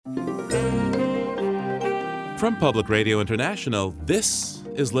From Public Radio International, this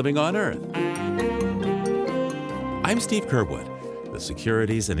is Living on Earth. I'm Steve Curwood. The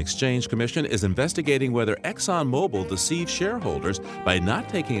Securities and Exchange Commission is investigating whether ExxonMobil deceived shareholders by not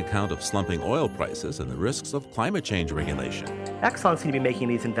taking account of slumping oil prices and the risks of climate change regulation. Exxon seemed to be making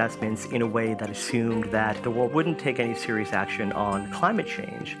these investments in a way that assumed that the world wouldn't take any serious action on climate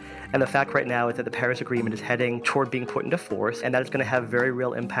change. And the fact right now is that the Paris Agreement is heading toward being put into force, and that is going to have very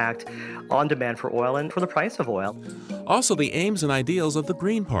real impact on demand for oil and for the price of oil. Also, the aims and ideals of the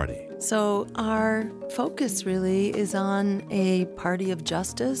Green Party. So our focus really is on a party of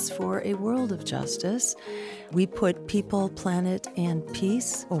justice for a world of justice. We put people, planet, and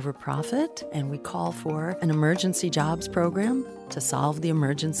peace over profit, and we call for an emergency jobs program to solve the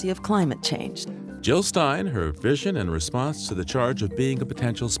emergency of climate change. Jill Stein, her vision and response to the charge of being a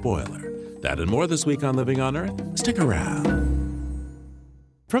potential spoiler. That and more this week on Living on Earth. Stick around.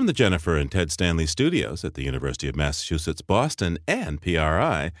 From the Jennifer and Ted Stanley studios at the University of Massachusetts, Boston, and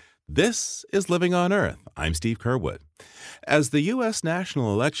PRI, this is Living on Earth. I'm Steve Curwood. As the U.S.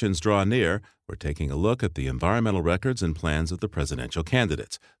 national elections draw near, we're taking a look at the environmental records and plans of the presidential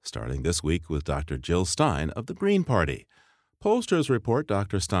candidates, starting this week with Dr. Jill Stein of the Green Party. Pollsters report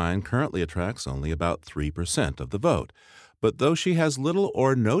Dr. Stein currently attracts only about 3% of the vote. But though she has little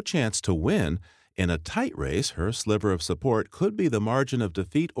or no chance to win, in a tight race, her sliver of support could be the margin of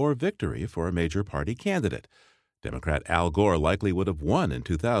defeat or victory for a major party candidate. Democrat Al Gore likely would have won in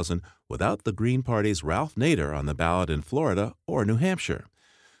 2000 without the Green Party's Ralph Nader on the ballot in Florida or New Hampshire.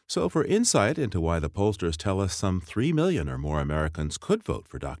 So for insight into why the pollsters tell us some 3 million or more Americans could vote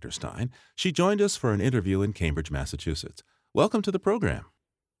for Dr. Stein, she joined us for an interview in Cambridge, Massachusetts. Welcome to the program.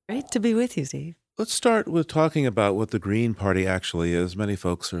 Great to be with you, Steve. Let's start with talking about what the Green Party actually is. Many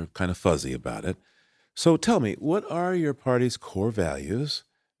folks are kind of fuzzy about it. So tell me, what are your party's core values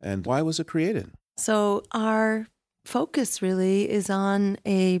and why was it created? So our focus really is on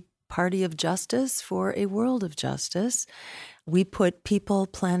a party of justice for a world of justice. We put people,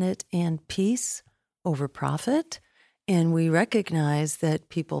 planet, and peace over profit. And we recognize that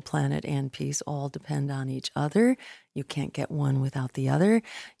people, planet, and peace all depend on each other. You can't get one without the other.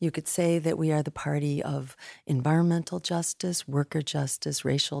 You could say that we are the party of environmental justice, worker justice,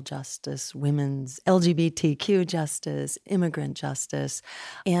 racial justice, women's LGBTQ justice, immigrant justice,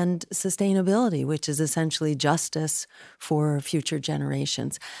 and sustainability, which is essentially justice for future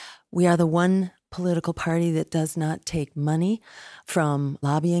generations. We are the one political party that does not take money from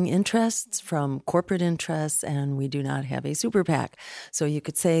lobbying interests, from corporate interests, and we do not have a super PAC. So you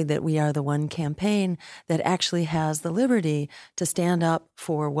could say that we are the one campaign that actually has the liberty to stand up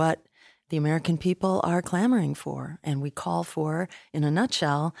for what the American people are clamoring for. And we call for, in a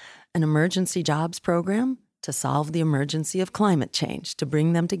nutshell, an emergency jobs program to solve the emergency of climate change, to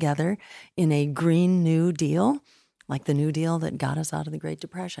bring them together in a Green New Deal, like the New Deal that got us out of the Great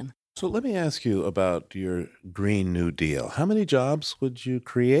Depression. So let me ask you about your Green New Deal. How many jobs would you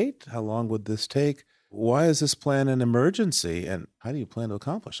create? How long would this take? Why is this plan an emergency? And how do you plan to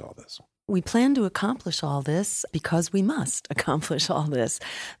accomplish all this? We plan to accomplish all this because we must accomplish all this.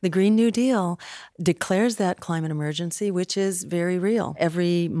 The Green New Deal declares that climate emergency, which is very real.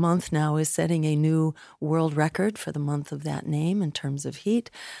 Every month now is setting a new world record for the month of that name in terms of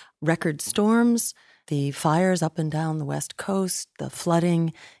heat. Record storms, the fires up and down the West Coast, the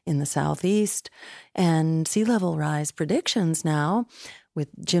flooding in the Southeast, and sea level rise predictions now with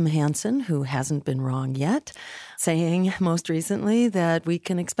Jim Hansen, who hasn't been wrong yet, saying most recently that we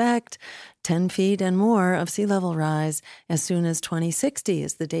can expect 10 feet and more of sea level rise as soon as 2060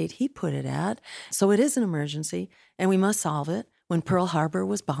 is the date he put it at. So it is an emergency, and we must solve it. When Pearl Harbor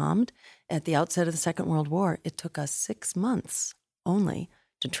was bombed at the outset of the Second World War, it took us 6 months only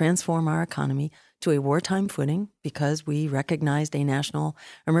to transform our economy to a wartime footing because we recognized a national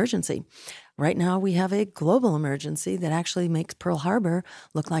emergency. Right now, we have a global emergency that actually makes Pearl Harbor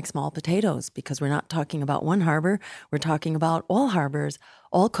look like small potatoes because we're not talking about one harbor. We're talking about all harbors,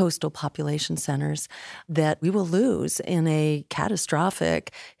 all coastal population centers that we will lose in a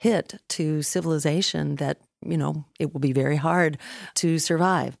catastrophic hit to civilization that, it will be very hard to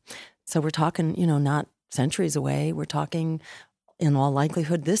survive. So we're talking, not centuries away. We're talking in all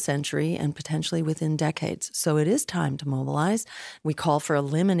likelihood this century and potentially within decades. So it is time to mobilize. We call for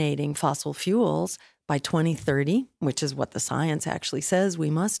eliminating fossil fuels by 2030, which is what the science actually says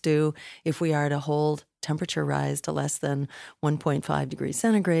we must do if we are to hold temperature rise to less than 1.5 degrees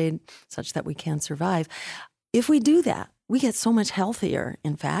centigrade, such that we can survive. If we do that, we get so much healthier,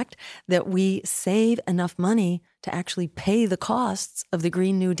 in fact, that we save enough money to actually pay the costs of the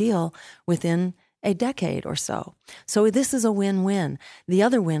Green New Deal within a decade or so. So this is a win-win. The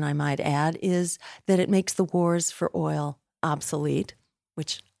other win, I might add, is that it makes the wars for oil obsolete,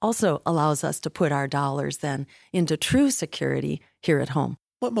 which also allows us to put our dollars then into true security here at home.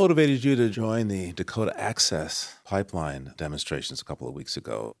 What motivated you to join the Dakota Access Pipeline demonstrations a couple of weeks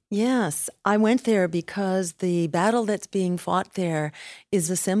ago? Yes, I went there because the battle that's being fought there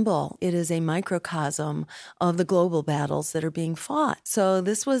is a symbol. It is a microcosm of the global battles that are being fought. So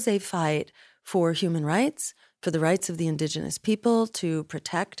this was a fight for human rights, for the rights of the indigenous people to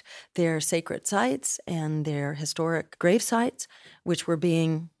protect their sacred sites and their historic grave sites, which were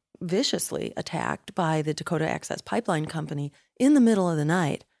being viciously attacked by the Dakota Access Pipeline Company in the middle of the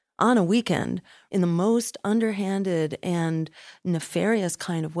night on a weekend in the most underhanded and nefarious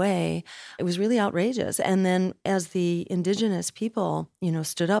kind of way. It was really outrageous. And then as the indigenous people,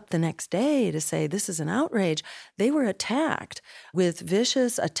 stood up the next day to say this is an outrage, they were attacked with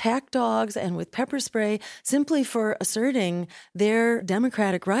vicious attack dogs and with pepper spray simply for asserting their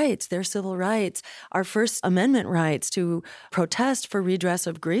democratic rights, their civil rights, our First Amendment rights to protest for redress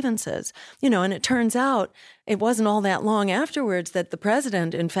of grievances. And it turns out it wasn't all that long afterwards that the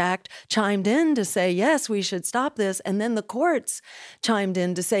president, in fact, chimed in to say, yes, we should stop this. And then the courts chimed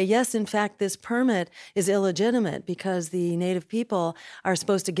in to say, yes, in fact, this permit is illegitimate because the Native people are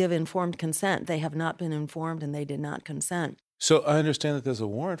supposed to give informed consent. They have not been informed and they did not consent. So I understand that there's a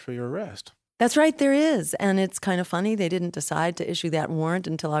warrant for your arrest. That's right, there is. And it's kind of funny. They didn't decide to issue that warrant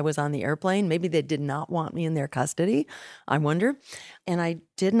until I was on the airplane. Maybe they did not want me in their custody, I wonder. And I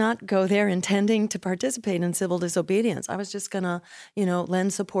did not go there intending to participate in civil disobedience. I was just going to,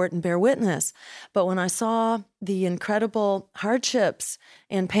 lend support and bear witness. But when I saw the incredible hardships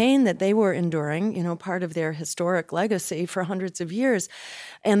and pain that they were enduring, part of their historic legacy for hundreds of years,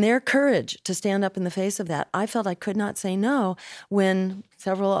 and their courage to stand up in the face of that, I felt I could not say no when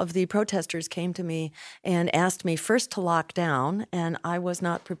several of the protesters came to me and asked me first to lock down, and I was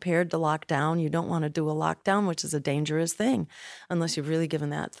not prepared to lock down. You don't want to do a lockdown, which is a dangerous thing, unless you've really given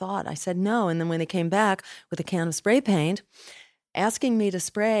that thought. I said no, and then when they came back with a can of spray paint, asking me to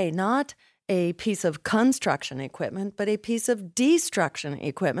spray not a piece of construction equipment, but a piece of destruction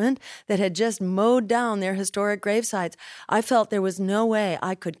equipment that had just mowed down their historic gravesites, I felt there was no way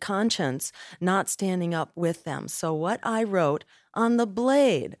I could conscience not standing up with them. So what I wrote on the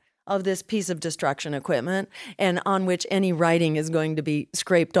blade of this piece of destruction equipment, and on which any writing is going to be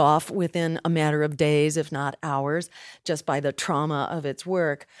scraped off within a matter of days, if not hours, just by the trauma of its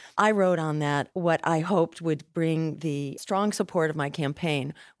work. I wrote on that what I hoped would bring the strong support of my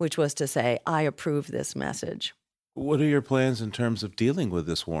campaign, which was to say, I approve this message. What are your plans in terms of dealing with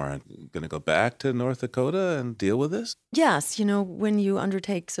this warrant? Going to go back to North Dakota and deal with this? Yes. When you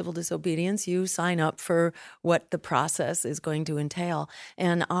undertake civil disobedience, you sign up for what the process is going to entail.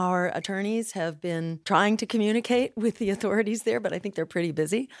 And our attorneys have been trying to communicate with the authorities there, but I think they're pretty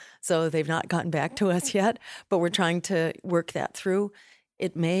busy. So they've not gotten back to us yet. But we're trying to work that through.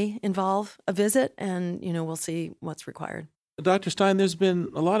 It may involve a visit, and, we'll see what's required. Dr. Stein, there's been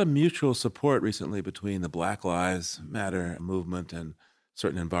a lot of mutual support recently between the Black Lives Matter movement and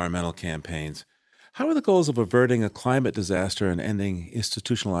certain environmental campaigns. How are the goals of averting a climate disaster and ending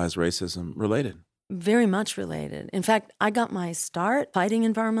institutionalized racism related? Very much related. In fact, I got my start fighting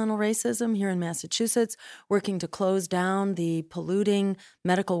environmental racism here in Massachusetts, working to close down the polluting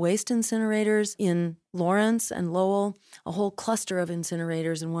medical waste incinerators in Lawrence and Lowell, a whole cluster of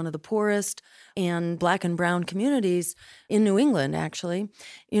incinerators in one of the poorest and Black and brown communities in New England, actually.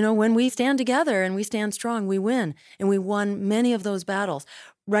 When we stand together and we stand strong, we win. And we won many of those battles.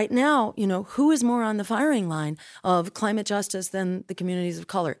 Right now, who is more on the firing line of climate justice than the communities of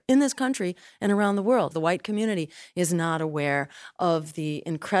color in this country and around the world? The white community is not aware of the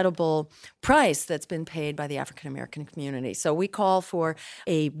incredible price that's been paid by the African American community. So we call for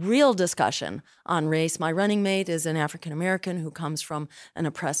a real discussion on race. My running mate is an African American who comes from an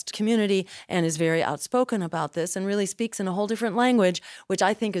oppressed community and is very outspoken about this and really speaks in a whole different language, which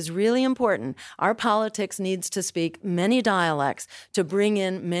I think is really important. Our politics needs to speak many dialects to bring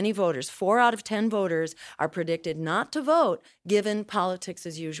in many voters. 4 out of 10 voters are predicted not to vote given politics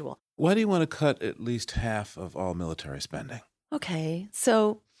as usual. Why do you want to cut at least half of all military spending? Okay,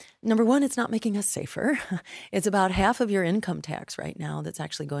 so number one, it's not making us safer. It's about half of your income tax right now that's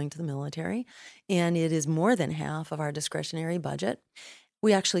actually going to the military, and it is more than half of our discretionary budget.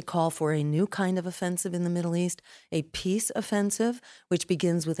 We actually call for a new kind of offensive in the Middle East, a peace offensive, which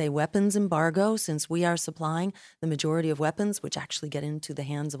begins with a weapons embargo, since we are supplying the majority of weapons, which actually get into the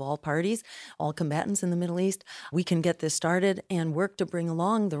hands of all parties, all combatants in the Middle East. We can get this started and work to bring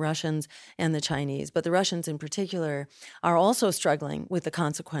along the Russians and the Chinese. But the Russians in particular are also struggling with the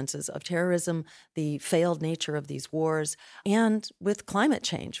consequences of terrorism, the failed nature of these wars, and with climate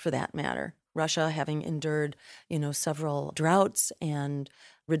change, for that matter. Russia having endured, several droughts and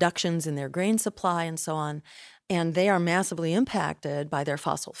reductions in their grain supply and so on. And they are massively impacted by their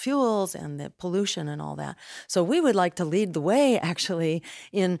fossil fuels and the pollution and all that. So we would like to lead the way, actually,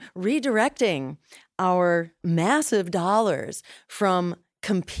 in redirecting our massive dollars from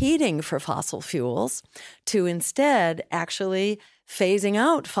competing for fossil fuels to instead actually phasing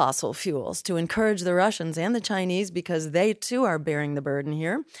out fossil fuels to encourage the Russians and the Chinese, because they too are bearing the burden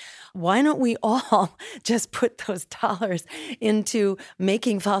here. Why don't we all just put those dollars into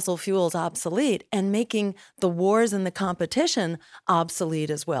making fossil fuels obsolete and making the wars and the competition obsolete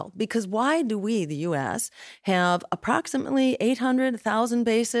as well? Because why do we, the U.S., have approximately 800,000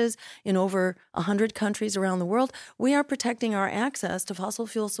 bases in over 100 countries around the world? We are protecting our access to fossil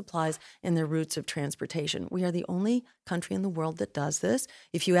fuel supplies and their routes of transportation. We are the only country in the world that does this.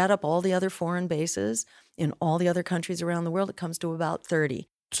 If you add up all the other foreign bases in all the other countries around the world, it comes to about 30.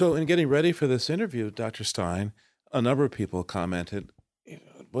 So in getting ready for this interview, Dr. Stein, a number of people commented,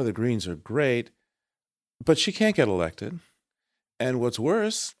 well, the Greens are great, but she can't get elected. And what's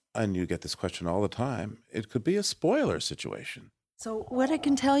worse, and you get this question all the time, it could be a spoiler situation. So what I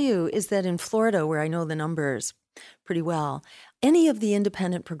can tell you is that in Florida, where I know the numbers pretty well, any of the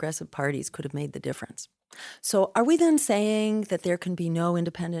independent progressive parties could have made the difference. So are we then saying that there can be no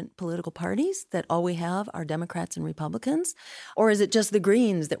independent political parties, that all we have are Democrats and Republicans? Or is it just the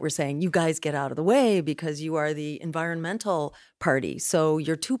Greens that we're saying, you guys get out of the way because you are the environmental party, so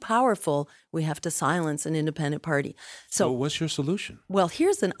you're too powerful, we have to silence an independent party? So what's your solution? Well,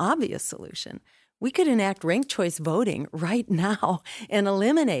 here's an obvious solution. We could enact ranked choice voting right now and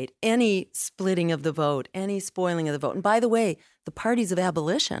eliminate any splitting of the vote, any spoiling of the vote. And by the way, the parties of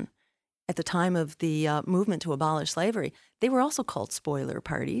abolition, at the time of the movement to abolish slavery, they were also called spoiler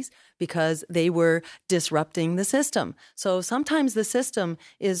parties because they were disrupting the system. So sometimes the system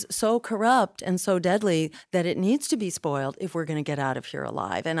is so corrupt and so deadly that it needs to be spoiled if we're going to get out of here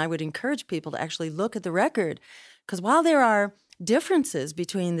alive. And I would encourage people to actually look at the record, because while there are differences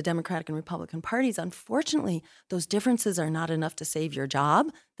between the Democratic and Republican parties, unfortunately, those differences are not enough to save your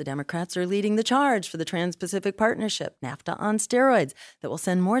job. The Democrats are leading the charge for the Trans-Pacific Partnership, NAFTA on steroids, that will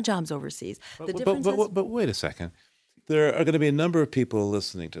send more jobs overseas. But wait a second. There are going to be a number of people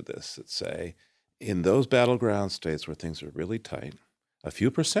listening to this that say, in those battleground states where things are really tight, a few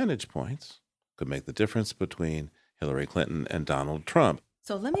percentage points could make the difference between Hillary Clinton and Donald Trump.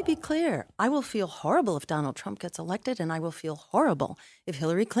 So let me be clear. I will feel horrible if Donald Trump gets elected, and I will feel horrible if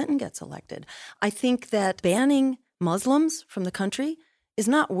Hillary Clinton gets elected. I think that banning Muslims from the country is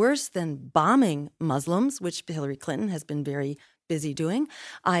not worse than bombing Muslims, which Hillary Clinton has been very busy doing.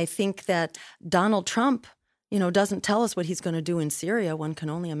 I think that Donald Trump, doesn't tell us what he's going to do in Syria. One can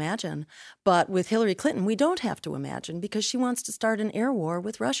only imagine. But with Hillary Clinton, we don't have to imagine, because she wants to start an air war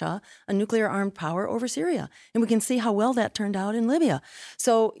with Russia, a nuclear-armed power over Syria. And we can see how well that turned out in Libya.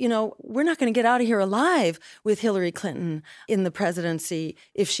 So, we're not going to get out of here alive with Hillary Clinton in the presidency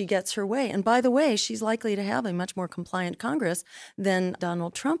if she gets her way. And by the way, she's likely to have a much more compliant Congress than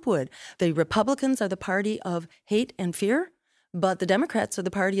Donald Trump would. The Republicans are the party of hate and fear, but the Democrats are the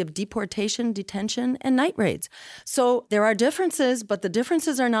party of deportation, detention, and night raids. So there are differences, but the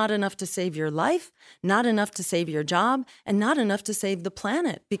differences are not enough to save your life, not enough to save your job, and not enough to save the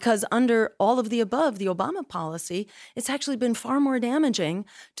planet. Because under all of the above, the Obama policy, it's actually been far more damaging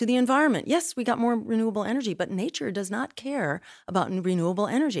to the environment. Yes, we got more renewable energy, but nature does not care about renewable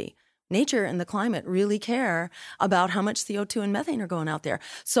energy. Nature and the climate really care about how much CO2 and methane are going out there.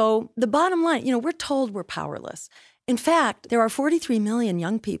 So the bottom line, we're told we're powerless. In fact, there are 43 million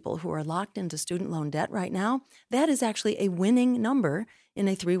young people who are locked into student loan debt right now. That is actually a winning number in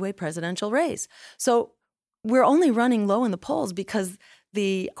a three-way presidential race. So we're only running low in the polls because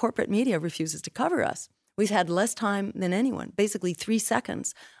the corporate media refuses to cover us. We've had less time than anyone. Basically 3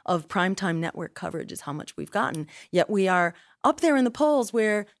 seconds of primetime network coverage is how much we've gotten. Yet we are up there in the polls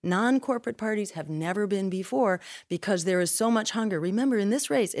where non-corporate parties have never been before, because there is so much hunger. Remember, in this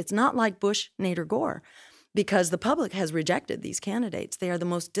race, it's not like Bush, Nader, Gore, because the public has rejected these candidates. They are the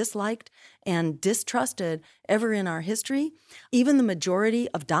most disliked and distrusted ever in our history. Even the majority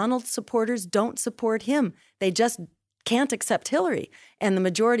of Donald's supporters don't support him. They just can't accept Hillary. And the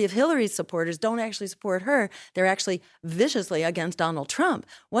majority of Hillary's supporters don't actually support her. They're actually viciously against Donald Trump.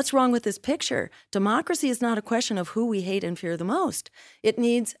 What's wrong with this picture? Democracy is not a question of who we hate and fear the most. It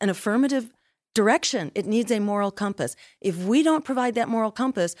needs an affirmative direction. It needs a moral compass. If we don't provide that moral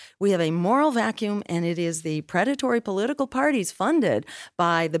compass, we have a moral vacuum, and it is the predatory political parties funded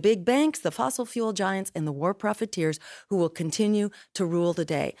by the big banks, the fossil fuel giants, and the war profiteers who will continue to rule the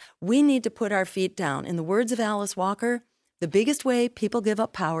day. We need to put our feet down. In the words of Alice Walker, the biggest way people give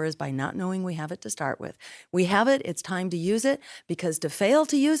up power is by not knowing we have it to start with. We have it, it's time to use it, because to fail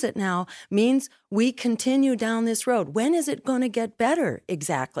to use it now means we continue down this road. When is it going to get better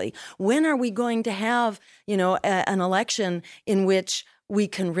exactly? When are we going to have, an election in which we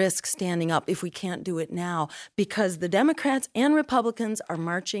can risk standing up if we can't do it now? Because the Democrats and Republicans are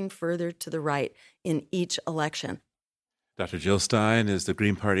marching further to the right in each election. Dr. Jill Stein is the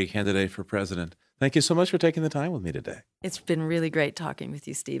Green Party candidate for president. Thank you so much for taking the time with me today. It's been really great talking with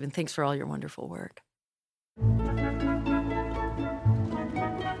you, Steve, and thanks for all your wonderful work.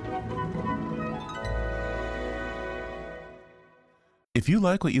 If you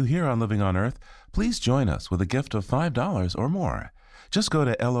like what you hear on Living on Earth, please join us with a gift of $5 or more. Just go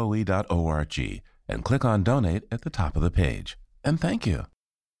to LOE.org and click on Donate at the top of the page. And thank you.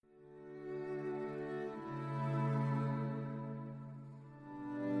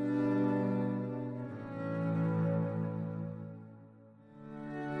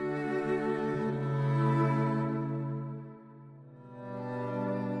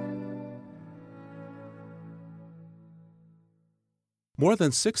 More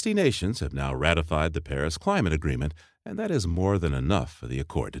than 60 nations have now ratified the Paris Climate Agreement, and that is more than enough for the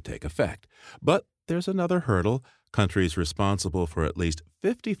accord to take effect. But there's another hurdle. Countries responsible for at least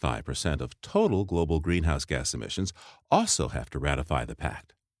 55% of total global greenhouse gas emissions also have to ratify the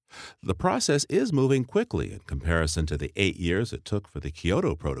pact. The process is moving quickly in comparison to the 8 years it took for the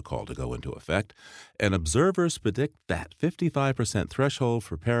Kyoto Protocol to go into effect, and observers predict that 55% threshold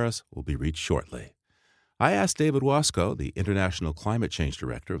for Paris will be reached shortly. I asked David Wasco, the International Climate Change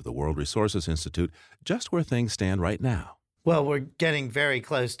Director of the World Resources Institute, just where things stand right now. Well, we're getting very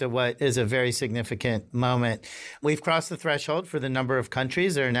close to what is a very significant moment. We've crossed the threshold for the number of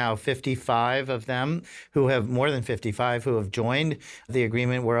countries. There are now 55 of them who have more than 55 who have joined the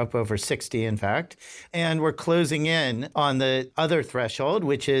agreement. We're up over 60, in fact. And we're closing in on the other threshold,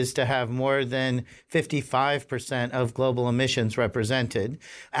 which is to have more than 55% of global emissions represented.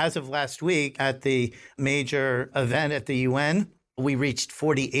 As of last week at the major event at the UN, we reached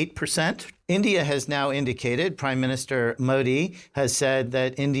 48%. India has now indicated, Prime Minister Modi has said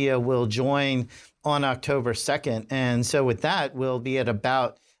that India will join on October 2nd. And so with that, we'll be at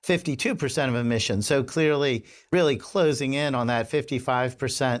about 52% of emissions. So clearly, really closing in on that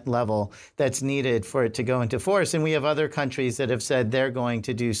 55% level that's needed for it to go into force. And we have other countries that have said they're going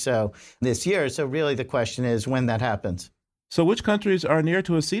to do so this year. So really the question is when that happens. So which countries are near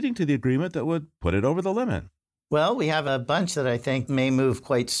to acceding to the agreement that would put it over the limit? Well, we have a bunch that I think may move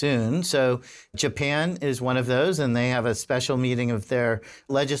quite soon. So Japan is one of those, and they have a special meeting of their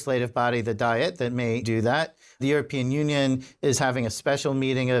legislative body, the Diet, that may do that. The European Union is having a special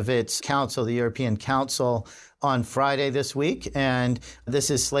meeting of its council, the European Council, on Friday this week, and this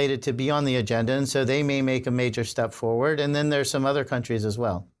is slated to be on the agenda, and so they may make a major step forward. And then there's some other countries as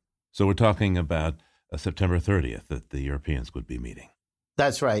well. So we're talking about September 30th that the Europeans would be meeting.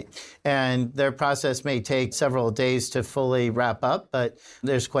 That's right. And their process may take several days to fully wrap up, but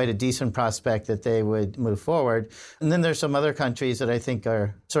there's quite a decent prospect that they would move forward. And then there's some other countries that I think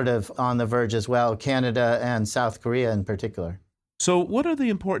are sort of on the verge as well, Canada and South Korea in particular. So what are the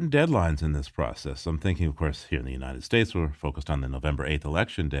important deadlines in this process? I'm thinking, of course, here in the United States, we're focused on the November 8th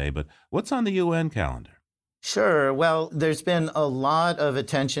election day, but what's on the UN calendar? Sure. Well, there's been a lot of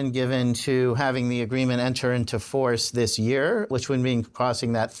attention given to having the agreement enter into force this year, which would mean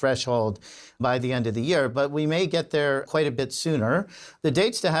crossing that threshold by the end of the year. But we may get there quite a bit sooner. The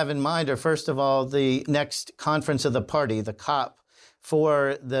dates to have in mind are, first of all, the next Conference of the Party, the COP,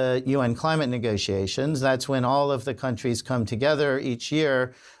 for the UN climate negotiations. That's when all of the countries come together each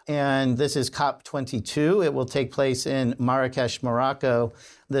year. And this is COP22. It will take place in Marrakesh, Morocco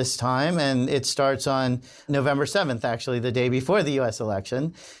this time. And it starts on November 7th, actually, the day before the U.S.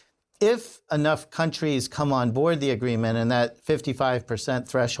 election. If enough countries come on board the agreement and that 55%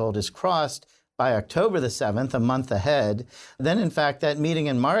 threshold is crossed by October the 7th, a month ahead, then in fact that meeting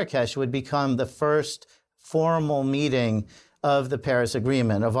in Marrakesh would become the first formal meeting of the Paris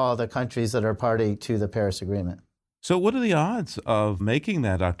Agreement, of all the countries that are party to the Paris Agreement. So what are the odds of making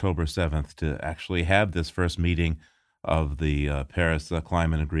that October 7th to actually have this first meeting of the Paris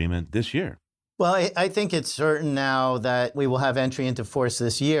Climate Agreement this year? Well, I think it's certain now that we will have entry into force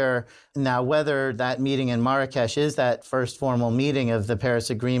this year. Now, whether that meeting in Marrakesh is that first formal meeting of the Paris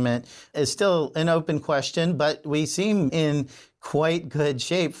Agreement is still an open question, but we seem in quite good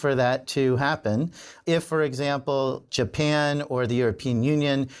shape for that to happen. If, for example, Japan or the European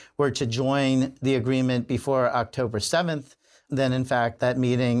Union were to join the agreement before October 7th, then in fact that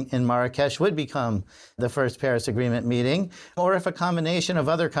meeting in Marrakesh would become the first Paris Agreement meeting. Or if a combination of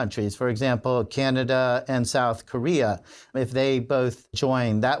other countries, for example, Canada and South Korea, if they both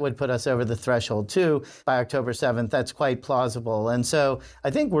join, that would put us over the threshold too by October 7th. That's quite plausible. And so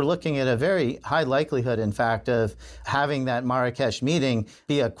I think we're looking at a very high likelihood, in fact, of having that Marrakesh meeting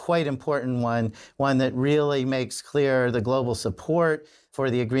be a quite important one that really makes clear the global support for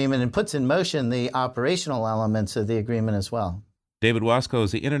the agreement and puts in motion the operational elements of the agreement as well. David Wasco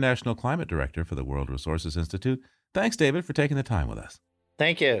is the International Climate Director for the World Resources Institute. Thanks, David, for taking the time with us.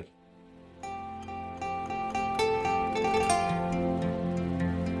 Thank you.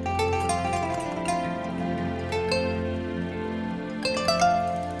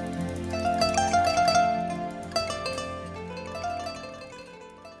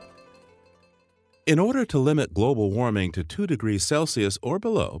 In order to limit global warming to 2 degrees Celsius or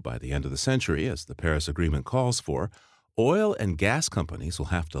below by the end of the century, as the Paris Agreement calls for, oil and gas companies will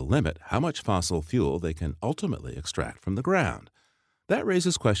have to limit how much fossil fuel they can ultimately extract from the ground. That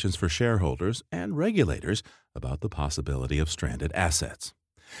raises questions for shareholders and regulators about the possibility of stranded assets.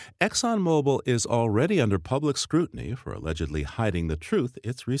 ExxonMobil is already under public scrutiny for allegedly hiding the truth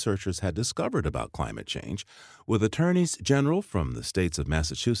its researchers had discovered about climate change, with attorneys general from the states of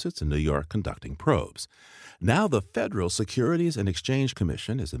Massachusetts and New York conducting probes. Now the Federal Securities and Exchange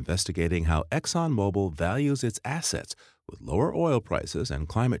Commission is investigating how ExxonMobil values its assets, with lower oil prices and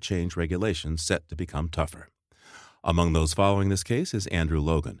climate change regulations set to become tougher. Among those following this case is Andrew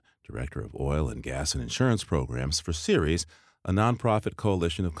Logan, Director of Oil and Gas and Insurance Programs for Ceres, a nonprofit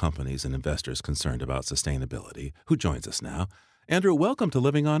coalition of companies and investors concerned about sustainability, who joins us now. Andrew, welcome to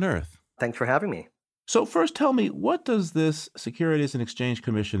Living on Earth. Thanks for having me. So first, tell me, what does this Securities and Exchange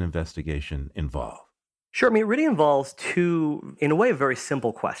Commission investigation involve? Sure. It really involves 2, in a way, very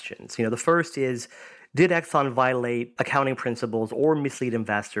simple questions. The first is, did Exxon violate accounting principles or mislead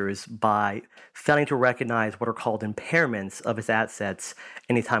investors by failing to recognize what are called impairments of its assets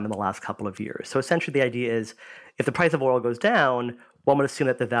anytime in the last couple of years? So essentially the idea is, if the price of oil goes down, one would assume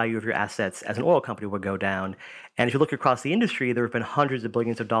that the value of your assets as an oil company would go down. And if you look across the industry, there have been hundreds of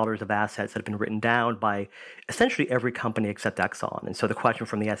billions of dollars of assets that have been written down by essentially every company except Exxon. And so the question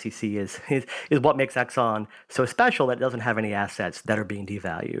from the SEC is what makes Exxon so special that it doesn't have any assets that are being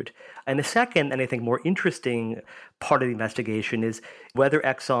devalued? And the second, and I think more interesting part of the investigation, is whether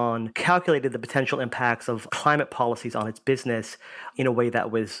Exxon calculated the potential impacts of climate policies on its business in a way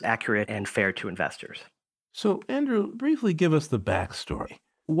that was accurate and fair to investors. So, Andrew, briefly give us the backstory.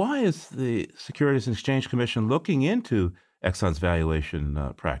 Why is the Securities and Exchange Commission looking into Exxon's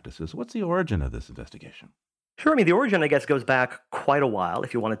valuation practices? What's the origin of this investigation? Sure. The origin, I guess, goes back quite a while.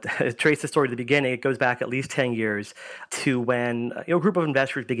 If you want to trace the story to the beginning, it goes back at least 10 years to when a group of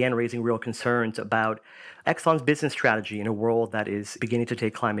investors began raising real concerns about Exxon's business strategy in a world that is beginning to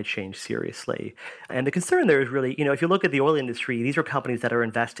take climate change seriously. And the concern there is really, if you look at the oil industry, these are companies that are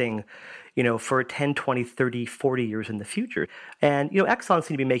investing, for 10, 20, 30, 40 years in the future. And, Exxon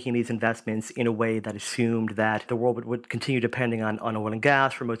seemed to be making these investments in a way that assumed that the world would continue depending on oil and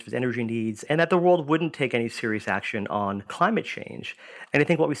gas for most of its energy needs, and that the world wouldn't take any serious action on climate change. And I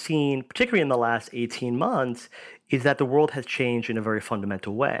think what we've seen, particularly in the last 18 months, is that the world has changed in a very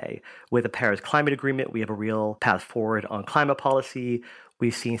fundamental way. With the Paris Climate Agreement, we have a real path forward on climate policy.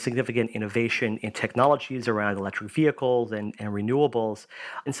 We've seen significant innovation in technologies around electric vehicles and renewables.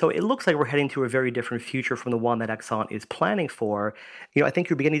 And so it looks like we're heading to a very different future from the one that Exxon is planning for. I think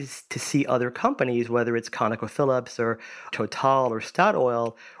you're beginning to see other companies, whether it's ConocoPhillips or Total or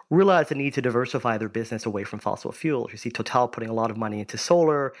Statoil, realize the need to diversify their business away from fossil fuels. You see Total putting a lot of money into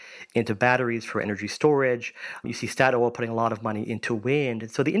solar, into batteries for energy storage. You see Statoil putting a lot of money into wind.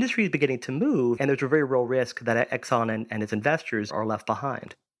 And so the industry is beginning to move, and there's a very real risk that Exxon and its investors are left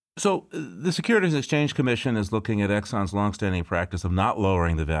behind. So the Securities and Exchange Commission is looking at Exxon's longstanding practice of not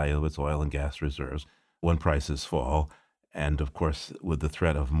lowering the value of its oil and gas reserves when prices fall, and of course with the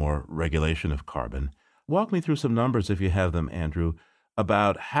threat of more regulation of carbon. Walk me through some numbers, if you have them, Andrew,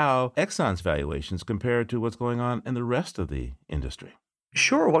 about how Exxon's valuations compare to what's going on in the rest of the industry.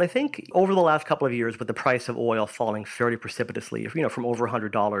 Sure. Well, I think over the last couple of years, with the price of oil falling fairly precipitously, from over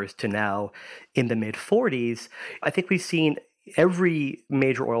 $100 to now in the mid-40s, I think we've seen every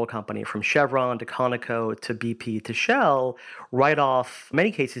major oil company, from Chevron to Conoco to BP to Shell, write off, in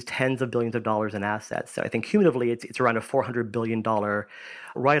many cases, tens of billions of dollars in assets. So I think cumulatively it's around a $400 billion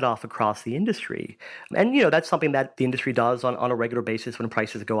write-off across the industry. And, that's something that the industry does on a regular basis when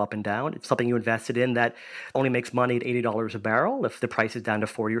prices go up and down. It's something you invested in that only makes money at $80 a barrel. If the price is down to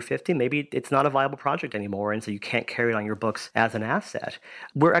 40 or 50, maybe it's not a viable project anymore, and so you can't carry it on your books as an asset.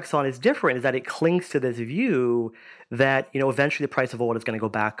 Where Exxon is different is that it clings to this view that, eventually the price of oil is going to go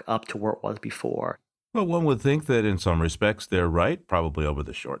back up to where it was before. Well, one would think that in some respects they're right. Probably over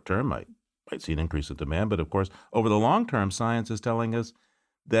the short term might see an increase in demand. But of course, over the long term, science is telling us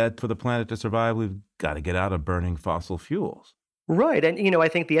that for the planet to survive, we've got to get out of burning fossil fuels. Right. And, I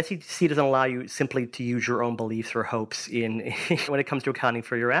think the SEC doesn't allow you simply to use your own beliefs or hopes in when it comes to accounting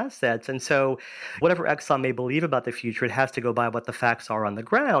for your assets. And so whatever Exxon may believe about the future, it has to go by what the facts are on the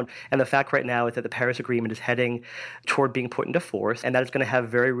ground. And the fact right now is that the Paris Agreement is heading toward being put into force, and that is going to have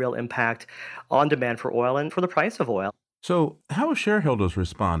very real impact on demand for oil and for the price of oil. So how have shareholders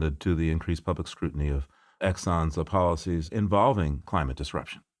responded to the increased public scrutiny of Exxon's policies involving climate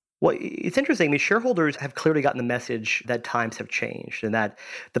disruption? Well, it's interesting. I mean, shareholders have clearly gotten the message that times have changed and that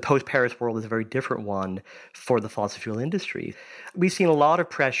the post-Paris world is a very different one for the fossil fuel industry. We've seen a lot of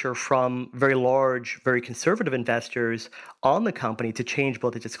pressure from very large, very conservative investors on the company to change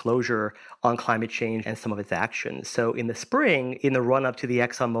both its disclosure on climate change and some of its actions. So in the spring, in the run-up to the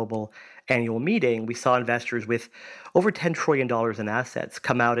ExxonMobil annual meeting, we saw investors with over $10 trillion in assets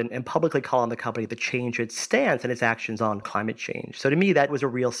come out and publicly call on the company to change its stance and its actions on climate change. So to me, that was a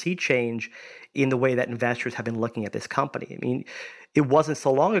real sea change in the way that investors have been looking at this company. I mean, it wasn't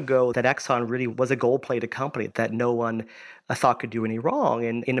so long ago that Exxon really was a gold-plated company that no one thought could do any wrong.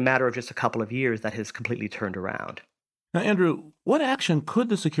 And in a matter of just a couple of years, that has completely turned around. Now, Andrew, what action could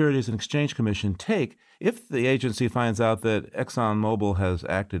the Securities and Exchange Commission take if the agency finds out that ExxonMobil has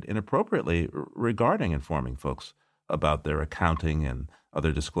acted inappropriately regarding informing folks about their accounting and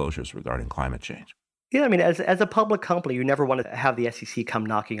other disclosures regarding climate change? Yeah, I mean, as a public company, you never want to have the SEC come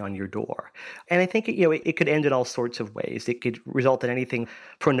knocking on your door. And I think, it could end in all sorts of ways. It could result in anything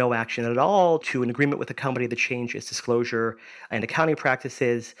from no action at all to an agreement with the company to change its disclosure and accounting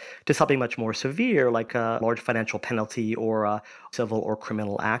practices to something much more severe, like a large financial penalty or a civil or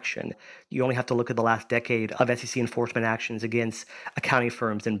criminal action. You only have to look at the last decade of SEC enforcement actions against accounting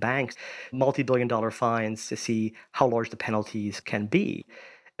firms and banks, multi-billion-dollar fines to see how large the penalties can be.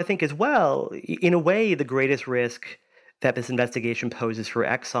 I think as well, in a way, the greatest risk that this investigation poses for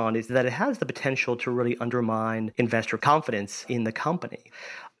Exxon is that it has the potential to really undermine investor confidence in the company.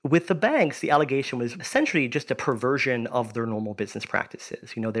 With the banks, the allegation was essentially just a perversion of their normal business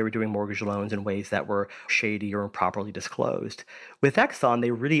practices. They were doing mortgage loans in ways that were shady or improperly disclosed. With Exxon, they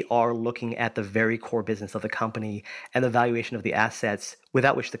really are looking at the very core business of the company and the valuation of the assets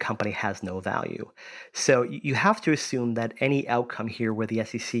without which the company has no value. So you have to assume that any outcome here where the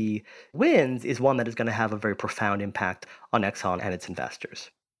SEC wins is one that is going to have a very profound impact on Exxon and its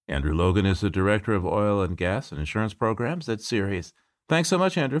investors. Andrew Logan is the Director of Oil and Gas and Insurance Programs at Ceres. Thanks so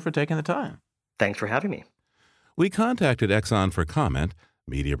much, Andrew, for taking the time. Thanks for having me. We contacted Exxon for comment.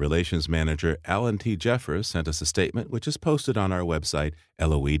 Media Relations Manager Alan T. Jeffers sent us a statement which is posted on our website,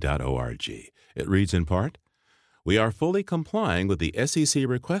 loe.org. It reads in part, "We are fully complying with the SEC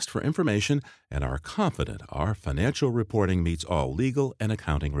request for information and are confident our financial reporting meets all legal and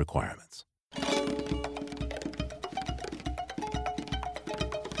accounting requirements."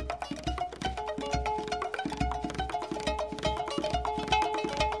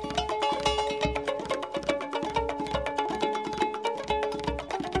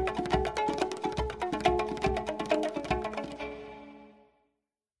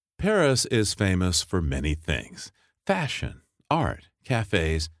 Paris is famous for many things: fashion, art,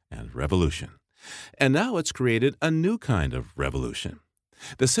 cafes, and revolution. And now it's created a new kind of revolution.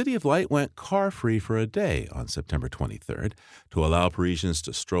 The City of Light went car-free for a day on September 23rd to allow Parisians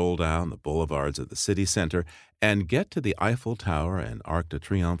to stroll down the boulevards of the city center and get to the Eiffel Tower and Arc de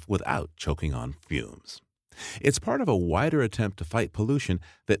Triomphe without choking on fumes. It's part of a wider attempt to fight pollution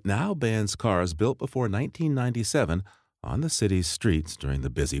that now bans cars built before 1997 on the city's streets during the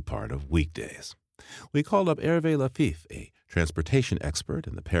busy part of weekdays. We called up Hervé Lafif, a transportation expert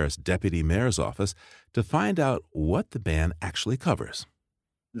in the Paris Deputy Mayor's office, to find out what the ban actually covers.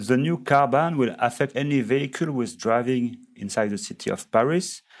 The new car ban will affect any vehicle with driving inside the city of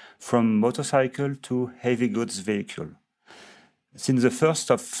Paris, from motorcycle to heavy goods vehicle. Since the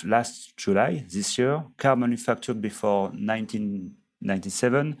 1st of last July this year, car manufactured before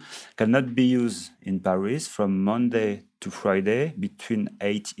 1997 cannot be used in Paris from Monday to Friday between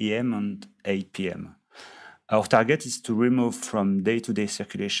 8 a.m. and 8 p.m. Our target is to remove from day-to-day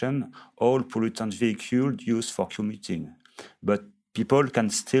circulation all pollutant vehicles used for commuting. But people can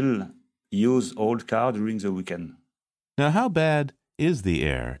still use old cars during the weekend. Now, how bad is the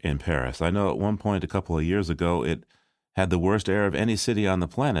air in Paris? I know at one point a couple of years ago it had the worst air of any city on the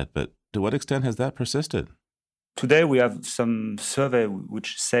planet, but to what extent has that persisted? Today we have some survey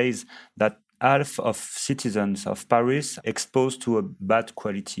which says that half of citizens of Paris exposed to a bad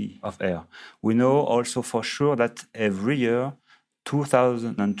quality of air. We know also for sure that every year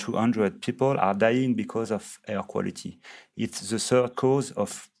 2,200 people are dying because of air quality. It's the third cause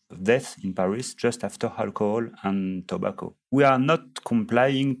of death in Paris, just after alcohol and tobacco. We are not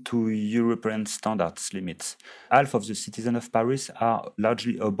complying to European standards limits. Half of the citizens of Paris are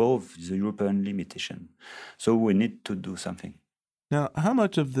largely above the European limitation. So we need to do something. Now, how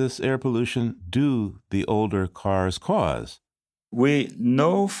much of this air pollution do the older cars cause? We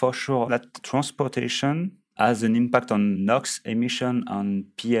know for sure that transportation has an impact on NOx emission and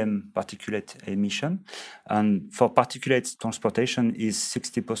PM particulate emission. And for particulate, transportation is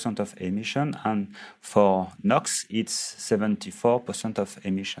 60% of emission, and for NOx, it's 74% of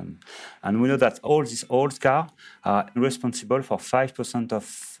emission. And we know that all these old cars are responsible for 5%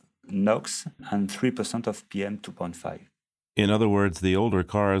 of NOx and 3% of PM 2.5. In other words, the older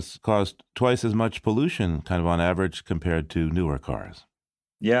cars caused twice as much pollution, kind of on average, compared to newer cars.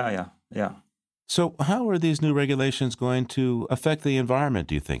 Yeah. So how are these new regulations going to affect the environment,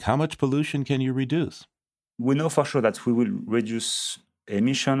 do you think? How much pollution can you reduce? We know for sure that we will reduce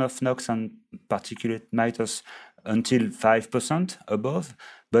emission of NOx and particulate matters until 5% above,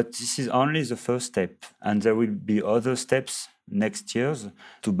 but this is only the first step, and there will be other steps next year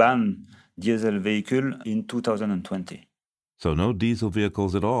to ban diesel vehicle in 2020. So no diesel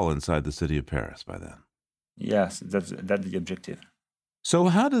vehicles at all inside the city of Paris by then? Yes, that's the objective. So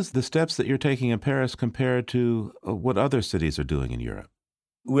how does the steps that you're taking in Paris compare to what other cities are doing in Europe?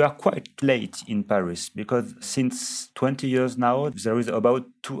 We are quite late in Paris because since 20 years now, there is about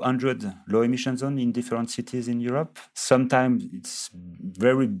 200 low-emission zones in different cities in Europe. Sometimes it's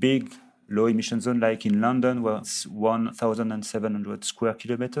very big low-emission zone, like in London, where it's 1,700 square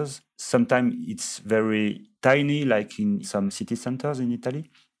kilometers. Sometimes it's very tiny, like in some city centers in Italy.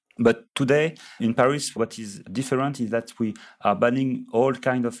 But today in Paris, what is different is that we are banning all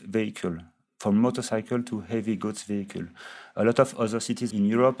kinds of vehicle, from motorcycle to heavy goods vehicle. A lot of other cities in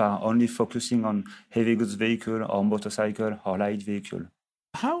Europe are only focusing on heavy goods vehicle or motorcycle or light vehicle.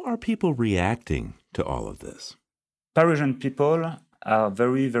 How are people reacting to all of this? Parisian people are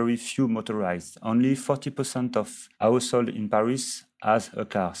very, very few motorized. Only 40% of households in Paris has a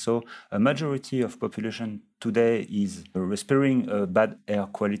car. So a majority of population today is experiencing a bad air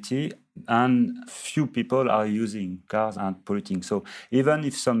quality, and few people are using cars and polluting. So even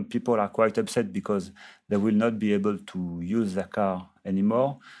if some people are quite upset because they will not be able to use their car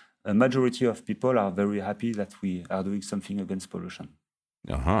anymore, a majority of people are very happy that we are doing something against pollution.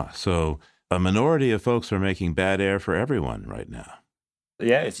 So a minority of folks are making bad air for everyone right now.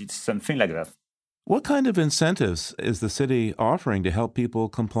 Yes, it's something like that. What kind of incentives is the city offering to help people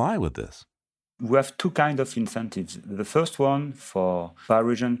comply with this? We have two kinds of incentives. The first one for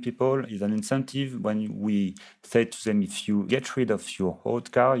Parisian people is an incentive when we say to them, if you get rid of your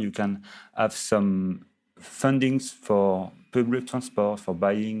old car, you can have some fundings for public transport, for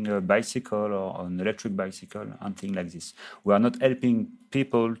buying a bicycle or an electric bicycle and things like this. We are not helping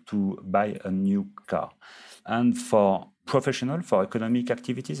people to buy a new car. And for professional, for economic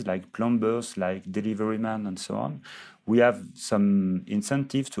activities like plumbers, like deliverymen and so on, we have some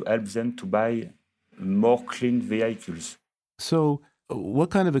incentives to help them to buy more clean vehicles. So what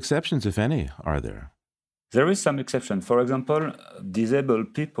kind of exceptions, if any, are there? There is some exception. For example,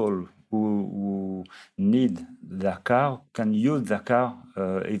 disabled people who need their car can use their car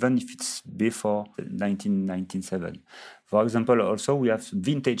even if it's before 1997. For example, also we have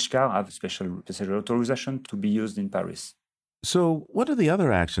vintage cars have special authorization to be used in Paris. So what are the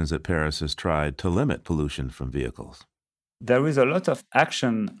other actions that Paris has tried to limit pollution from vehicles? There is a lot of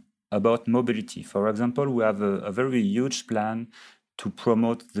action about mobility. For example, we have a very huge plan to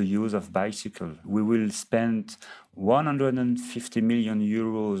promote the use of bicycles. We will spend 150 million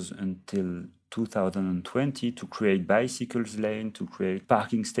euros until 2020 to create bicycles lane, to create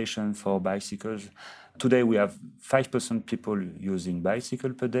parking stations for bicycles. Today we have 5% people using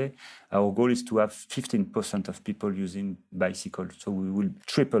bicycle per day. Our goal is to have 15% of people using bicycles. So we will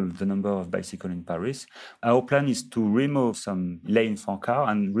triple the number of bicycles in Paris. Our plan is to remove some lane for cars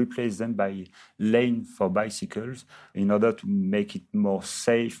and replace them by lane for bicycles in order to make it more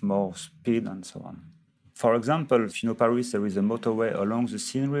safe, more speed and so on. For example, if you know Paris, there is a motorway along the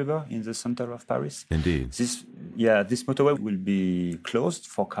Seine River in the center of Paris. Indeed. This motorway will be closed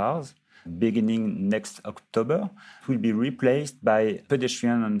for cars beginning next October. It will be replaced by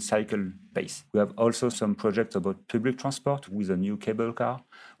pedestrian and cycle pace. We have also some projects about public transport with a new cable car,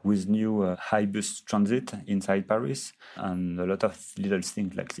 with new high bus transit inside Paris, and a lot of little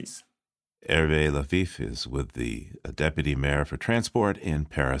things like this. Hervé Lafif is with the Deputy Mayor for Transport in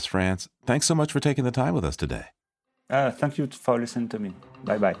Paris, France. Thanks so much for taking the time with us today. Thank you for listening to me.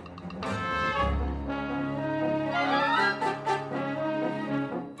 Bye-bye.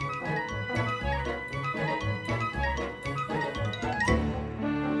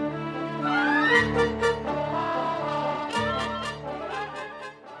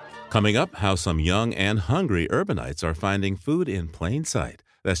 Coming up, how some young and hungry urbanites are finding food in plain sight.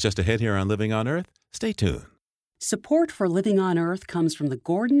 That's just ahead here on Living on Earth. Stay tuned. Support for Living on Earth comes from the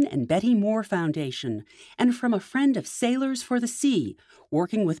Gordon and Betty Moore Foundation and from a friend of Sailors for the Sea,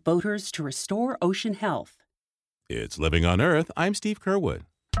 working with boaters to restore ocean health. It's Living on Earth. I'm Steve Curwood.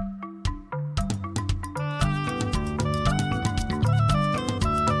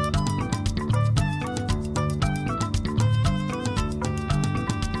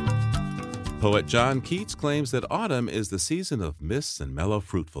 Poet John Keats claims that autumn is the season of mists and mellow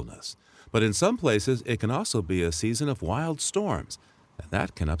fruitfulness. But in some places, it can also be a season of wild storms. And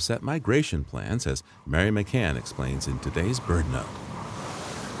that can upset migration plans, as Mary McCann explains in today's BirdNote.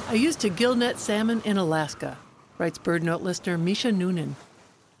 I used to gill net salmon in Alaska, writes BirdNote listener Misha Noonan.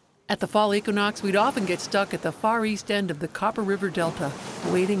 At the fall equinox, we'd often get stuck at the far east end of the Copper River Delta,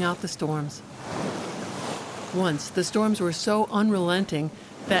 waiting out the storms. Once, the storms were so unrelenting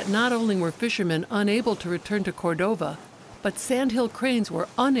that not only were fishermen unable to return to Cordova, but sandhill cranes were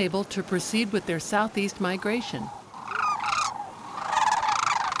unable to proceed with their southeast migration.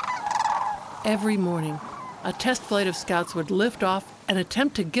 Every morning, a test flight of scouts would lift off and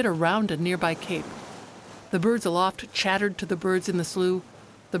attempt to get around a nearby cape. The birds aloft chattered to the birds in the slough,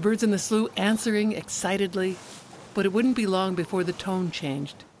 the birds in the slough answering excitedly, but it wouldn't be long before the tone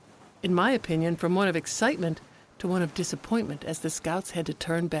changed. In my opinion, from one of excitement to one of disappointment as the scouts had to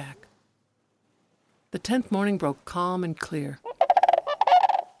turn back. The 10th morning broke calm and clear.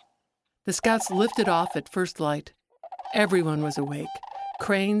 The scouts lifted off at first light. Everyone was awake.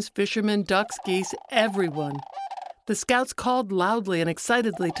 Cranes, fishermen, ducks, geese, everyone. The scouts called loudly and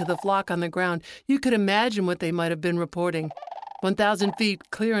excitedly to the flock on the ground. You could imagine what they might have been reporting. 1,000 feet,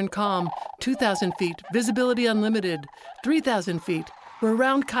 clear and calm. 2,000 feet, visibility unlimited. 3,000 feet, we're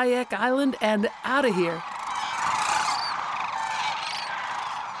around Kayak Island and out of here.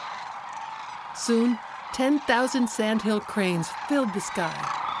 Soon, 10,000 sandhill cranes filled the sky.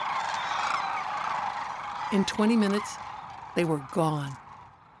 In 20 minutes, they were gone.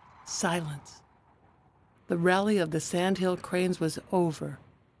 Silence. The rally of the sandhill cranes was over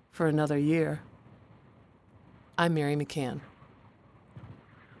for another year. I'm Mary McCann.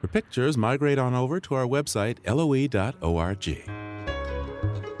 For pictures, migrate on over to our website, loe.org.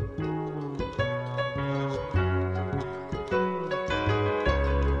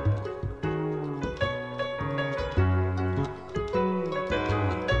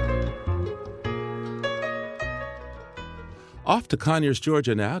 Off to Conyers,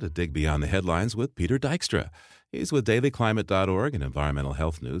 Georgia now to dig beyond the headlines with Peter Dykstra. He's with dailyclimate.org and environmental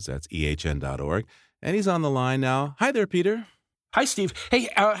health news. That's ehn.org. And he's on the line now. Hi there, Peter. Hi, Steve. Hey,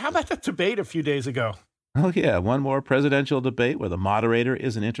 how about that debate a few days ago? Oh, yeah. One more presidential debate where the moderator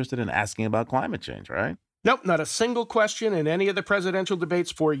isn't interested in asking about climate change, right? Nope, not a single question in any of the presidential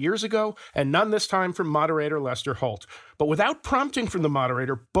debates 4 years ago, and none this time from moderator Lester Holt. But without prompting from the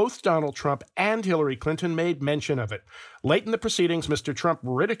moderator, both Donald Trump and Hillary Clinton made mention of it. Late in the proceedings, Mr. Trump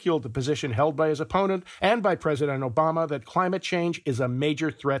ridiculed the position held by his opponent and by President Obama that climate change is a major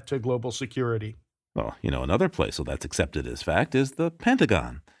threat to global security. Well, another place that's accepted as fact is the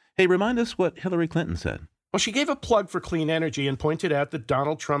Pentagon. Hey, remind us what Hillary Clinton said. Well, she gave a plug for clean energy and pointed out that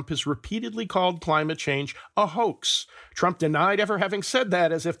Donald Trump has repeatedly called climate change a hoax. Trump denied ever having said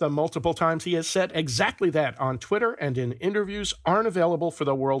that, as if the multiple times he has said exactly that on Twitter and in interviews aren't available for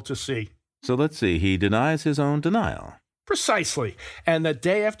the world to see. So let's see, he denies his own denial. Precisely. And the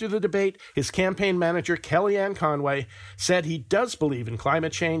day after the debate, his campaign manager, Kellyanne Conway, said he does believe in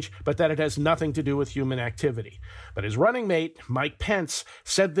climate change, but that it has nothing to do with human activity. But his running mate, Mike Pence,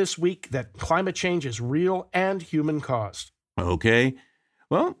 said this week that climate change is real and human-caused. Okay.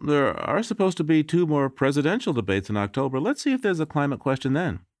 Well, there are supposed to be 2 more presidential debates in October. Let's see if there's a climate question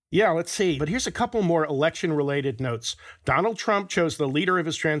then. Yeah, let's see. But here's a couple more election-related notes. Donald Trump chose the leader of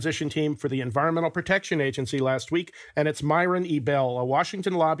his transition team for the Environmental Protection Agency last week, and it's Myron E. Bell, a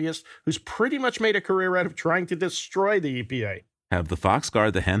Washington lobbyist who's pretty much made a career out of trying to destroy the EPA. Have the fox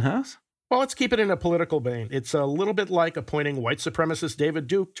guard the henhouse? Well, let's keep it in a political vein. It's a little bit like appointing white supremacist David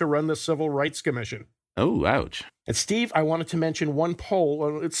Duke to run the Civil Rights Commission. Oh, ouch. And Steve, I wanted to mention one poll,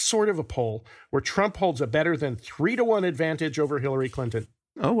 well, it's sort of a poll, where Trump holds a better than 3-to-1 advantage over Hillary Clinton.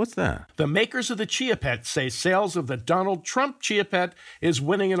 Oh, what's that? The makers of the Chia Pet say sales of the Donald Trump Chia Pet is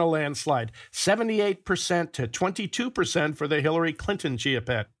winning in a landslide, 78% to 22% for the Hillary Clinton Chia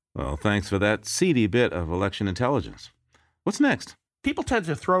Pet. Well, thanks for that seedy bit of election intelligence. What's next? People tend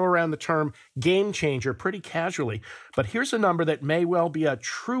to throw around the term game changer pretty casually, but here's a number that may well be a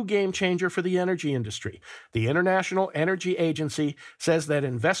true game changer for the energy industry. The International Energy Agency says that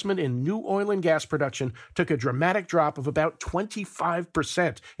investment in new oil and gas production took a dramatic drop of about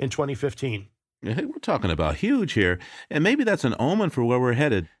 25% in 2015. Hey, we're talking about huge here, and maybe that's an omen for where we're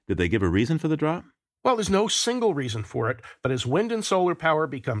headed. Did they give a reason for the drop? Well, there's no single reason for it, but as wind and solar power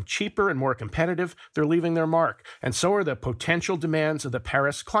become cheaper and more competitive, they're leaving their mark, and so are the potential demands of the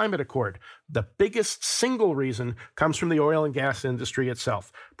Paris Climate Accord. The biggest single reason comes from the oil and gas industry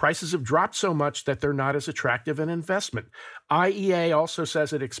itself. Prices have dropped so much that they're not as attractive an investment. IEA also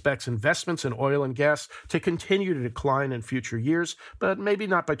says it expects investments in oil and gas to continue to decline in future years, but maybe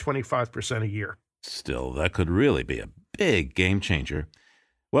not by 25% a year. Still, that could really be a big game changer.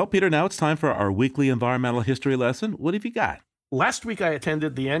 Well, Peter, now it's time for our weekly environmental history lesson. What have you got? Last week, I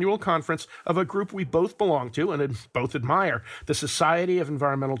attended the annual conference of a group we both belong to and both admire, the Society of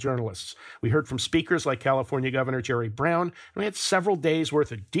Environmental Journalists. We heard from speakers like California Governor Jerry Brown, and we had several days'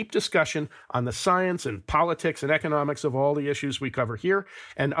 worth of deep discussion on the science and politics and economics of all the issues we cover here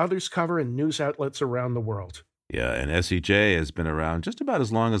and others cover in news outlets around the world. Yeah, and SEJ has been around just about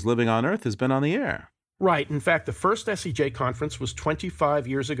as long as Living on Earth has been on the air. Right. In fact, the first SEJ conference was 25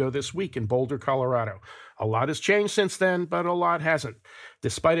 years ago this week in Boulder, Colorado. A lot has changed since then, but a lot hasn't.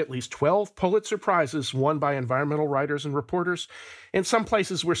 Despite at least 12 Pulitzer Prizes won by environmental writers and reporters, in some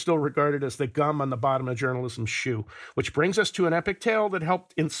places we're still regarded as the gum on the bottom of journalism's shoe, which brings us to an epic tale that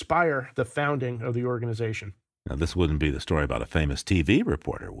helped inspire the founding of the organization. Now, this wouldn't be the story about a famous TV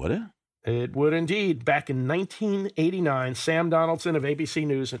reporter, would it? It would indeed. Back in 1989, Sam Donaldson of ABC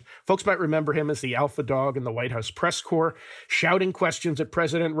News, and folks might remember him as the alpha dog in the White House press corps, shouting questions at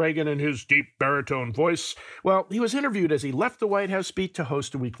President Reagan in his deep baritone voice. Well, he was interviewed as he left the White House beat to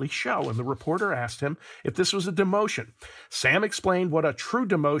host a weekly show, and the reporter asked him if this was a demotion. Sam explained what a true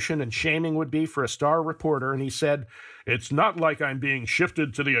demotion and shaming would be for a star reporter, and he said, "It's not like I'm being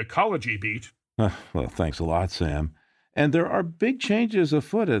shifted to the ecology beat." Well, thanks a lot, Sam. And there are big changes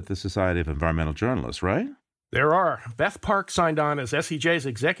afoot at the Society of Environmental Journalists, right? There are. Beth Park signed on as SEJ's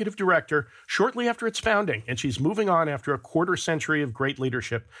executive director shortly after its founding, and she's moving on after a quarter century of great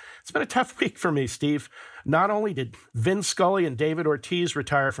leadership. It's been a tough week for me, Steve. Not only did Vin Scully and David Ortiz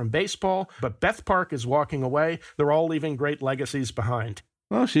retire from baseball, but Beth Park is walking away. They're all leaving great legacies behind.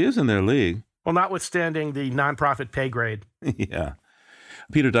 Well, she is in their league. Well, notwithstanding the nonprofit pay grade. Yeah.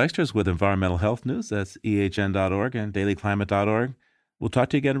 Peter Dykstra's with Environmental Health News. That's ehn.org and dailyclimate.org. We'll talk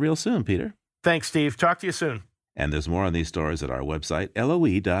to you again real soon, Peter. Thanks, Steve. Talk to you soon. And there's more on these stories at our website,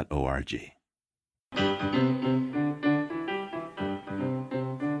 loe.org.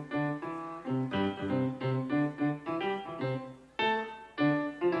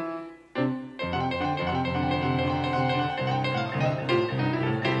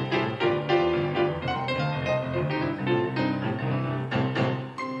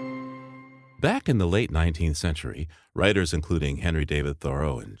 Back in the late 19th century, writers including Henry David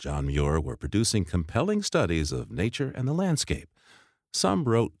Thoreau and John Muir were producing compelling studies of nature and the landscape. Some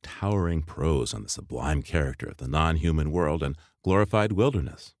wrote towering prose on the sublime character of the non-human world and glorified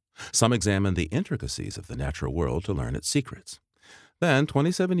wilderness. Some examined the intricacies of the natural world to learn its secrets. Then,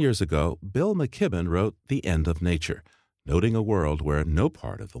 27 years ago, Bill McKibben wrote The End of Nature, noting a world where no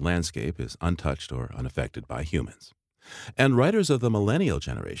part of the landscape is untouched or unaffected by humans. And writers of the millennial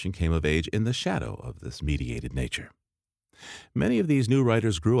generation came of age in the shadow of this mediated nature. Many of these new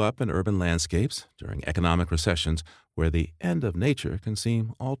writers grew up in urban landscapes during economic recessions where the end of nature can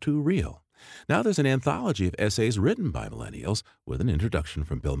seem all too real. Now there's an anthology of essays written by millennials with an introduction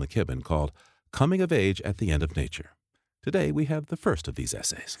from Bill McKibben called Coming of Age at the End of Nature. Today we have the first of these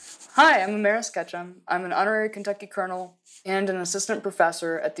essays. Hi, I'm Amaris Ketchum. I'm an honorary Kentucky colonel and an assistant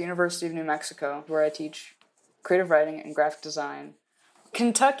professor at the University of New Mexico, where I teach creative writing and graphic design.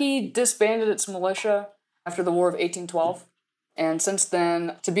 Kentucky disbanded its militia after the War of 1812, and since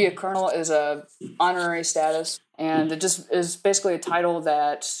then, to be a colonel is a honorary status, And it just is basically a title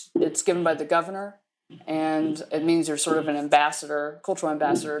that it's given by the governor, and it means you're sort of an ambassador, cultural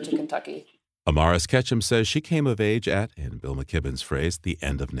ambassador to Kentucky. Amaris Ketchum says she came of age at, in Bill McKibben's phrase, the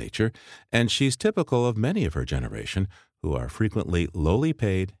end of nature, and she's typical of many of her generation who are frequently lowly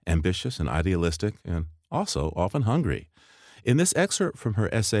paid, ambitious and idealistic, and also often hungry. In this excerpt from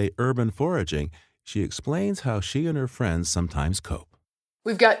her essay, Urban Foraging, she explains how she and her friends sometimes cope.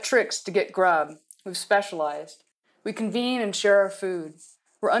 We've got tricks to get grub. We've specialized. We convene and share our food.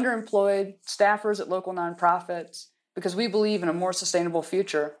 We're underemployed, staffers at local nonprofits, because we believe in a more sustainable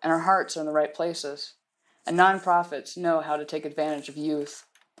future and our hearts are in the right places. And nonprofits know how to take advantage of youth.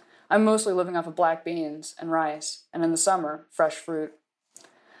 I'm mostly living off of black beans and rice, and in the summer, fresh fruit.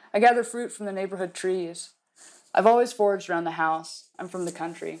 I gather fruit from the neighborhood trees. I've always foraged around the house. I'm from the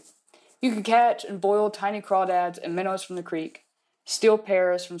country. You can catch and boil tiny crawdads and minnows from the creek, steal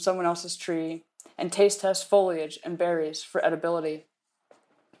pears from someone else's tree, and taste test foliage and berries for edibility.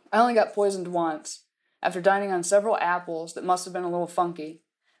 I only got poisoned once, after dining on several apples that must have been a little funky,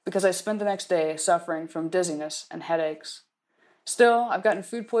 because I spent the next day suffering from dizziness and headaches. Still, I've gotten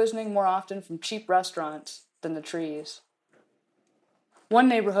food poisoning more often from cheap restaurants than the trees. One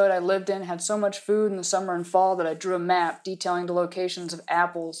neighborhood I lived in had so much food in the summer and fall that I drew a map detailing the locations of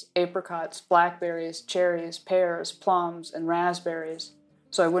apples, apricots, blackberries, cherries, pears, plums, and raspberries,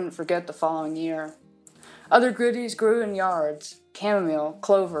 so I wouldn't forget the following year. Other goodies grew in yards: chamomile,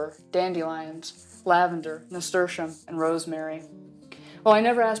 clover, dandelions, lavender, nasturtium, and rosemary. While I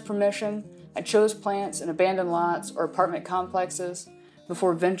never asked permission, I chose plants in abandoned lots or apartment complexes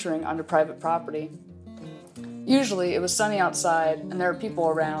before venturing onto private property. Usually, it was sunny outside and there were people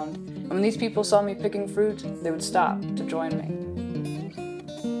around, and when these people saw me picking fruit, they would stop to join me.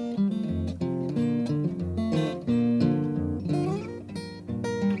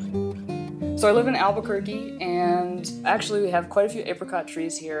 So I live in Albuquerque, and actually we have quite a few apricot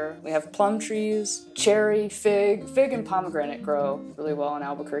trees here. We have plum trees, cherry, fig and pomegranate grow really well in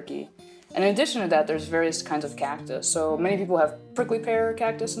Albuquerque. And in addition to that, there's various kinds of cactus. So many people have prickly pear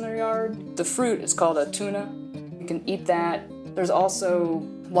cactus in their yard. The fruit is called a tuna. You can eat that. There's also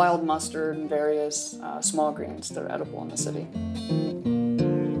wild mustard and various small greens that are edible in the city.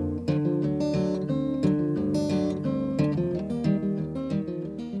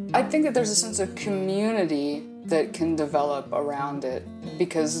 I think that there's a sense of community that can develop around it,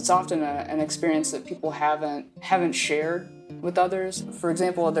 because it's often an experience that people haven't shared with others. For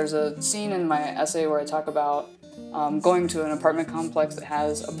example, there's a scene in my essay where I talk about going to an apartment complex that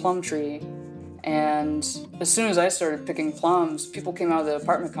has a plum tree, and as soon as I started picking plums, people came out of the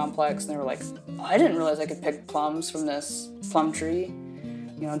apartment complex and they were like, "Oh, I didn't realize I could pick plums from this plum tree.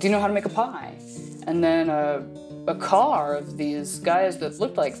 Do you know how to make a pie?" And then a car of these guys that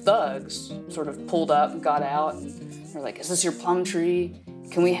looked like thugs sort of pulled up and got out, and they're like, "Is this your plum tree?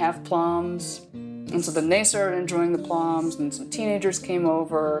 Can we have plums?" And so then they started enjoying the plums, and some teenagers came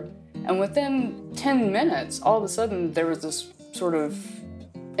over, and within 10 minutes, all of a sudden, there was this sort of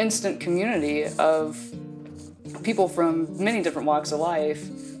instant community of people from many different walks of life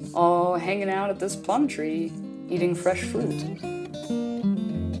all hanging out at this plum tree, eating fresh fruit.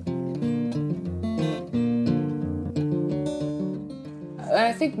 And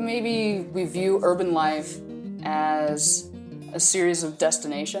I think maybe we view urban life as a series of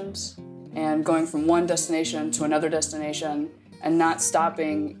destinations, and going from one destination to another destination and not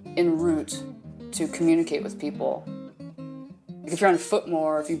stopping en route to communicate with people. Like if you're on foot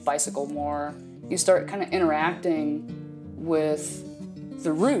more, if you bicycle more, you start kind of interacting with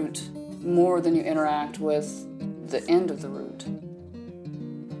the route more than you interact with the end of the route.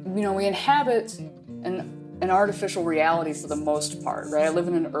 We inhabit an artificial reality for the most part, right? I live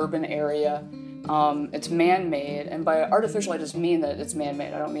in an urban area. It's man-made, and by artificial I just mean that it's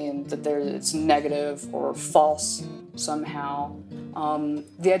man-made. I don't mean that it's negative or false somehow.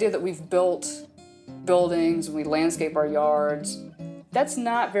 The idea that we've built buildings and we landscape our yards, that's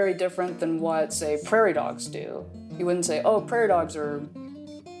not very different than what, say, prairie dogs do. You wouldn't say, oh, prairie dogs are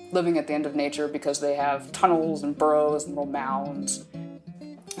living at the end of nature because they have tunnels and burrows and little mounds.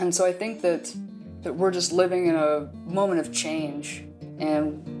 And so I think that we're just living in a moment of change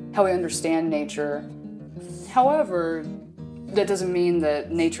and how we understand nature. However, that doesn't mean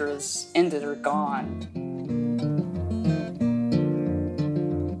that nature is ended or gone.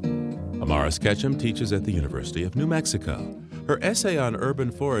 Amaris Ketchum teaches at the University of New Mexico. Her essay on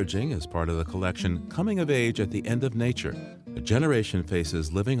urban foraging is part of the collection Coming of Age at the End of Nature, A Generation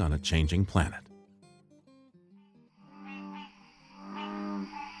Faces Living on a Changing Planet.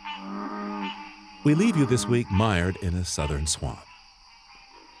 We leave you this week mired in a southern swamp.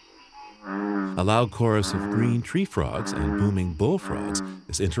 A loud chorus of green tree frogs and booming bullfrogs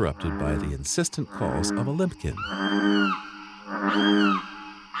is interrupted by the insistent calls of a limpkin.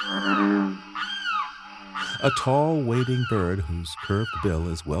 A tall, wading bird whose curved bill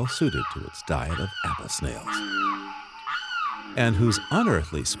is well suited to its diet of apple snails, and whose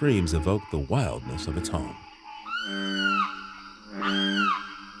unearthly screams evoke the wildness of its home.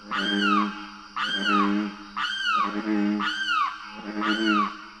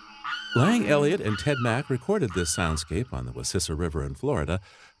 Lang Elliott and Ted Mack recorded this soundscape on the Wassissa River in Florida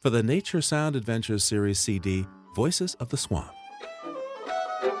for the Nature Sound Adventures Series CD, Voices of the Swamp.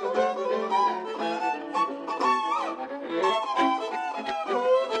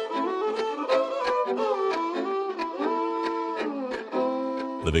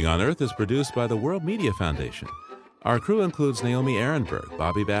 Living on Earth is produced by the World Media Foundation. Our crew includes Naomi Ehrenberg,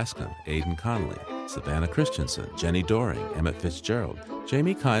 Bobby Bascom, Aidan Connolly, Savannah Christensen, Jenny Doring, Emmett Fitzgerald,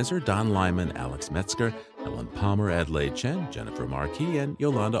 Jamie Kaiser, Don Lyman, Alex Metzger, Helen Palmer, Adelaide Chen, Jennifer Marquis, and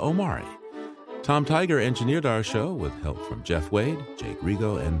Yolanda Omari. Tom Tiger engineered our show with help from Jeff Wade, Jake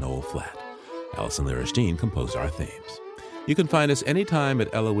Rigo, and Noel Flatt. Allison Liristein composed our themes. You can find us anytime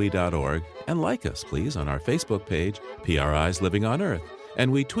at LOE.org, and like us, please, on our Facebook page, PRI's Living on Earth,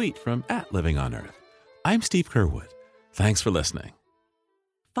 and we tweet from @LivingOnEarth. I'm Steve Curwood. Thanks for listening.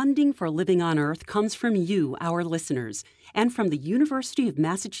 Funding for Living on Earth comes from you, our listeners, and from the University of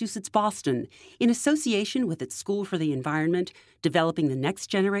Massachusetts Boston, in association with its School for the Environment, developing the next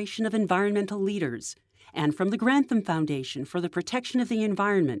generation of environmental leaders, and from the Grantham Foundation for the Protection of the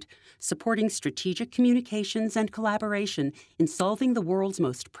Environment, supporting strategic communications and collaboration in solving the world's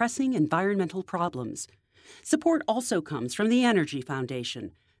most pressing environmental problems. Support also comes from the Energy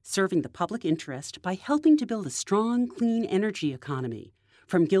Foundation, serving the public interest by helping to build a strong, clean energy economy.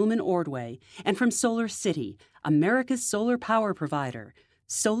 From Gilman Ordway, and from Solar City, America's solar power provider.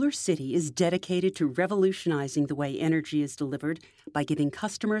 Solar City is dedicated to revolutionizing the way energy is delivered by giving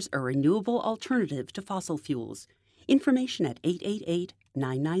customers a renewable alternative to fossil fuels. Information at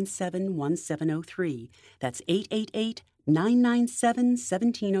 888-997-1703. That's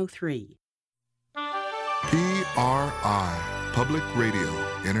 888-997-1703. PRI, Public Radio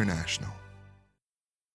International.